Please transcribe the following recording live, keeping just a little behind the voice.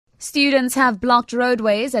Students have blocked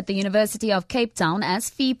roadways at the University of Cape Town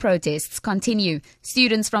as fee protests continue.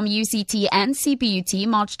 Students from UCT and CPUT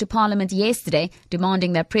marched to Parliament yesterday,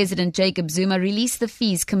 demanding that President Jacob Zuma release the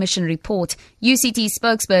Fees Commission report. UCT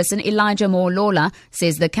spokesperson Elijah Moore-Lola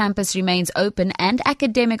says the campus remains open and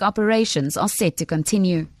academic operations are set to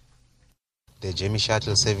continue. The Jamie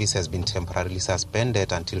shuttle service has been temporarily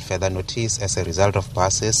suspended until further notice as a result of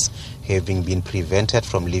buses having been prevented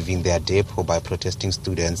from leaving their depot by protesting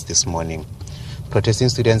students this morning. Protesting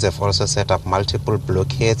students have also set up multiple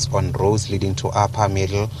blockades on roads leading to upper,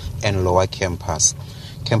 middle and lower campus.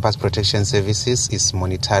 Campus Protection Services is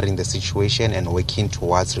monitoring the situation and working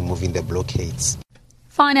towards removing the blockades.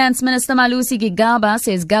 Finance Minister Malusi Gigaba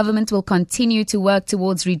says government will continue to work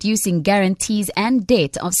towards reducing guarantees and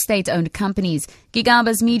debt of state-owned companies.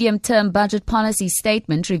 Gigaba's medium-term budget policy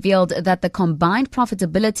statement revealed that the combined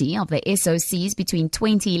profitability of the SOCs between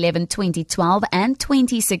 2011-2012 and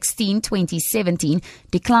 2016-2017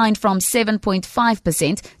 declined from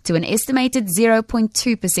 7.5% to an estimated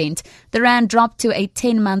 0.2%. The rand dropped to a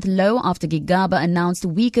 10-month low after Gigaba announced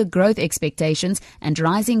weaker growth expectations and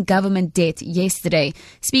rising government debt yesterday.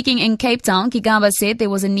 Speaking in Cape Town, Gigaba said there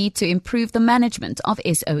was a need to improve the management of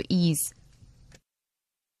SOEs.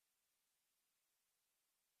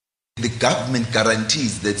 The government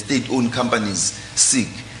guarantees that state-owned companies seek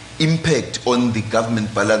impact on the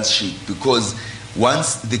government balance sheet, because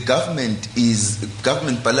once the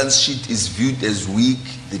government balance sheet is viewed as weak,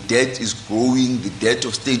 the debt is growing, the debt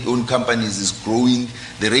of state-owned companies is growing,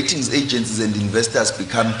 the ratings agencies and investors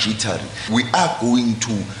become jittery. We are going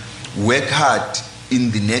to work hard in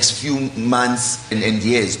the next few months and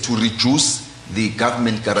years to reduce the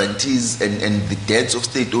government guarantees and the debts of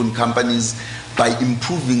state-owned companies by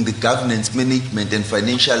improving the governance, management and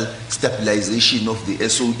financial stabilization of the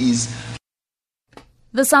SOEs.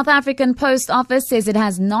 The South African Post Office says it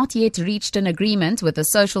has not yet reached an agreement with the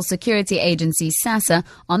Social Security Agency, SASSA,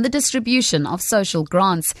 on the distribution of social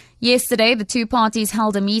grants. Yesterday, the two parties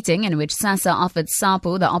held a meeting in which SASSA offered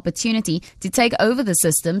SAPO the opportunity to take over the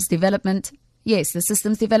system's development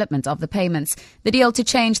of the payments. The deal to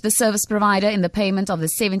change the service provider in the payment of the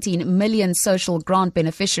 17 million social grant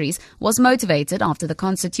beneficiaries was motivated after the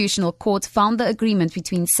Constitutional Court found the agreement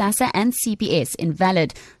between SASSA and CPS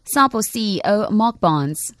invalid. SAPO CEO Mark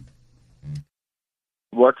Barnes.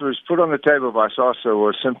 What was put on the table by SASSA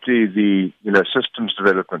was simply the systems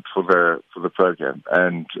development for the program,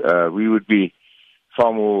 and we would be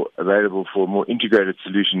far more available for a more integrated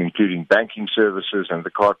solution, including banking services and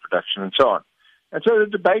the card production and so on. And so the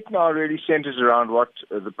debate now really centers around what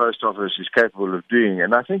the Post Office is capable of doing.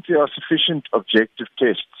 And I think there are sufficient objective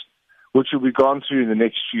tests which will be gone through in the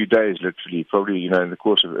next few days, literally, probably, in the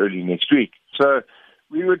course of early next week. So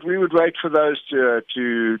we would wait for those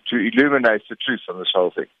to illuminate the truth on this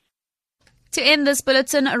whole thing. To end this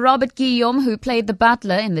bulletin, Robert Guillaume, who played the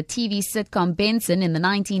butler in the TV sitcom Benson in the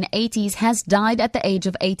 1980s, has died at the age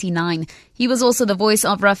of 89. He was also the voice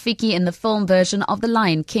of Rafiki in the film version of The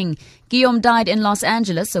Lion King. Guillaume died in Los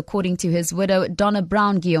Angeles, according to his widow, Donna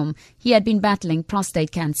Brown Guillaume. He had been battling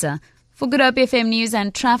prostate cancer. For Good Hope FM News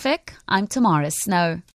and Traffic, I'm Tamara Snow.